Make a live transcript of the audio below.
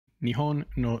Nihon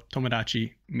no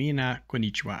tomodachi mina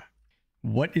konnichiwa.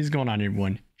 What is going on,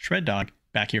 everyone? Shreddawg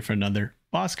back here for another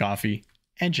Boss Coffee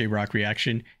and JRock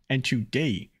reaction, and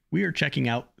today we are checking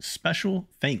out Special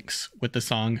Thanks with the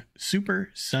song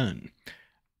Super Sun.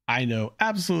 I know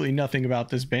absolutely nothing about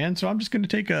this band, so I'm just going to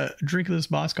take a drink of this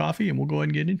Boss Coffee and we'll go ahead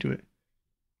and get into it.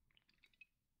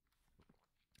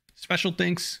 Special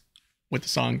Thanks with the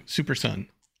song Super Sun.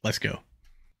 Let's go.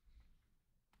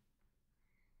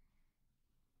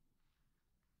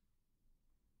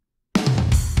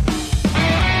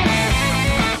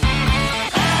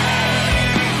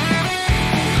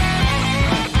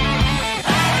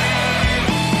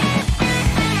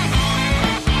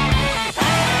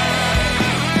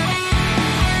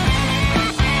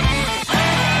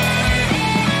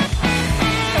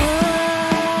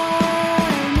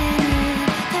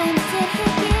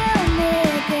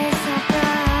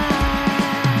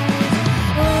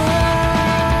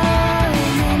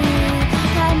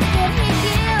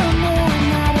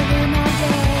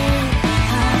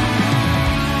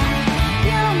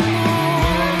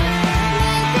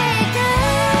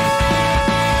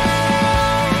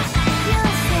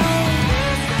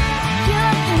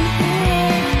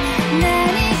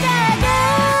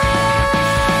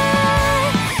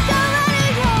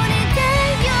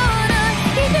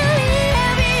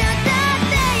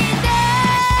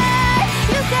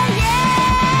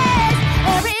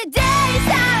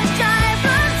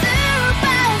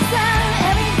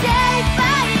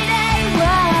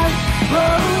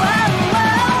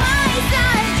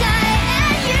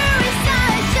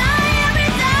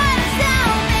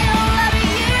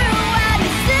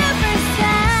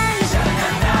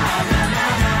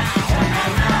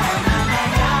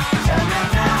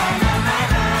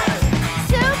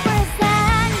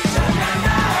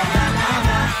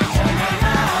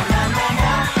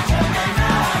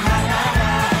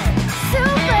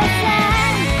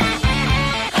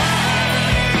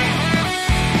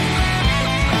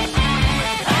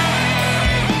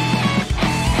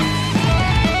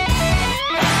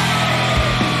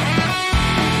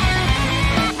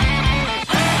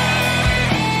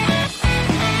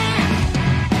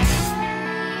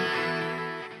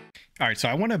 All right, so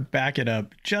I want to back it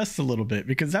up just a little bit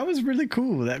because that was really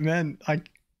cool. That man,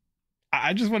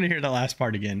 I just want to hear that last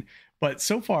part again. But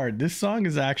so far, this song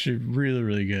is actually really,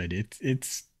 really good.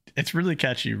 It's really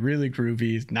catchy, really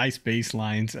groovy, nice bass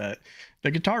lines.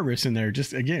 The guitar riffs in there,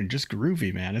 just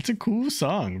groovy, man. It's a cool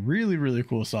song, really, really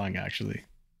cool song, actually.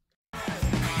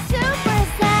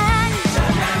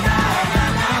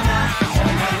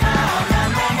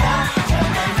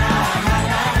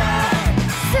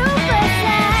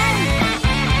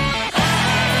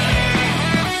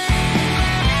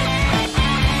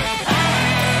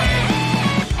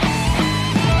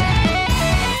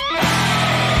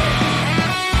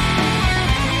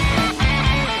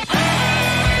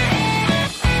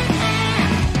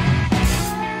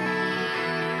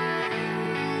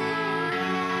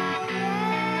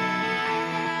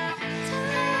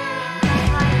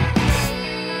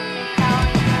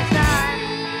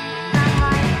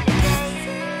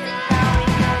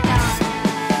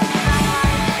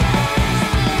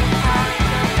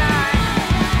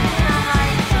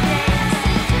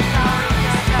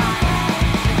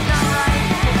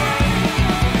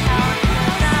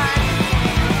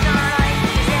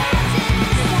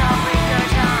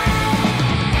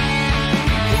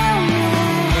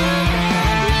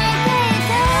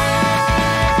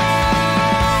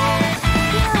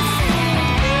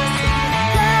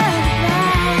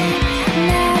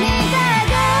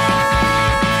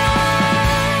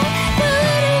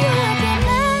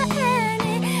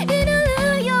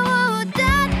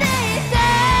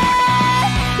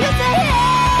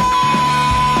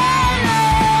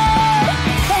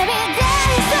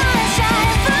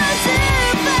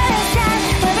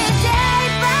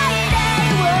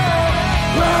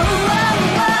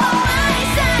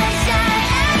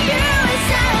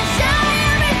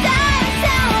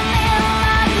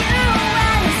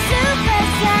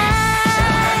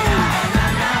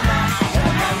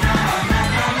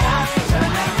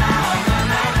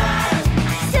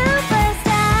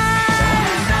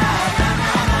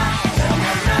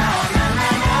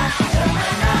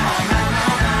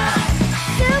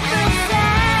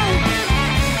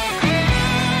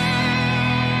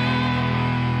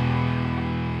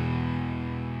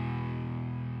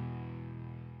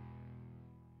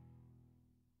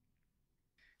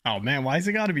 Oh man, why's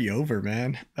it gotta be over,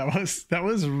 man? That was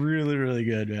really, really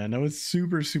good, man. That was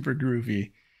super, super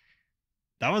groovy.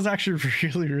 That was actually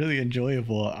really, really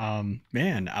enjoyable.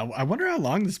 Man, I wonder how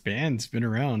long this band's been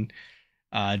around.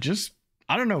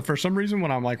 I don't know, for some reason when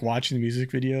I'm like watching the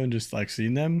music video and just like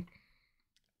seeing them,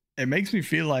 it makes me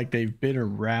feel like they've been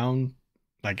around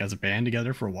like as a band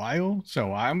together for a while.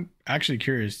 So I'm actually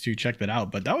curious to check that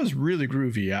out. But that was really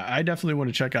groovy. I definitely want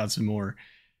to check out some more.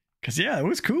 Cause yeah, it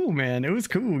was cool, man. It was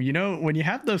cool. You know, when you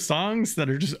have those songs that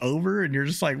are just over and you're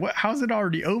just like, what, how's it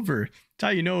already over? That's how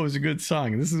you know it was a good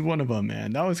song. This is one of them,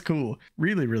 man. That was cool.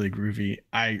 Really, really groovy.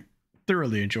 I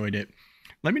thoroughly enjoyed it.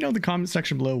 Let me know in the comment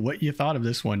section below what you thought of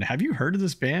this one. Have you heard of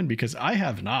this band? Because I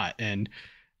have not. And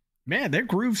man, they're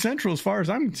groove central as far as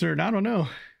I'm concerned. I don't know.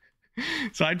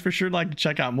 So I'd for sure like to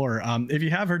check out more. If you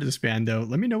have heard of this band though,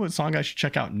 let me know what song I should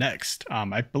check out next.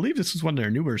 I believe this was one of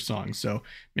their newer songs, so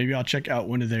maybe I'll check out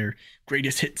one of their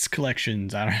greatest hits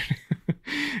collections. I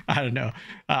don't know.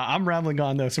 I'm rambling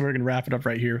on though, so we're gonna wrap it up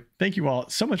right here. Thank you all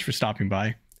so much for stopping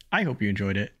by. I hope you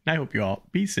enjoyed it. I hope you all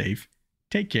be safe,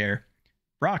 take care,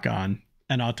 rock on,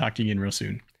 and I'll talk to you again real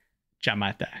soon. Ciao,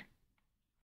 mate.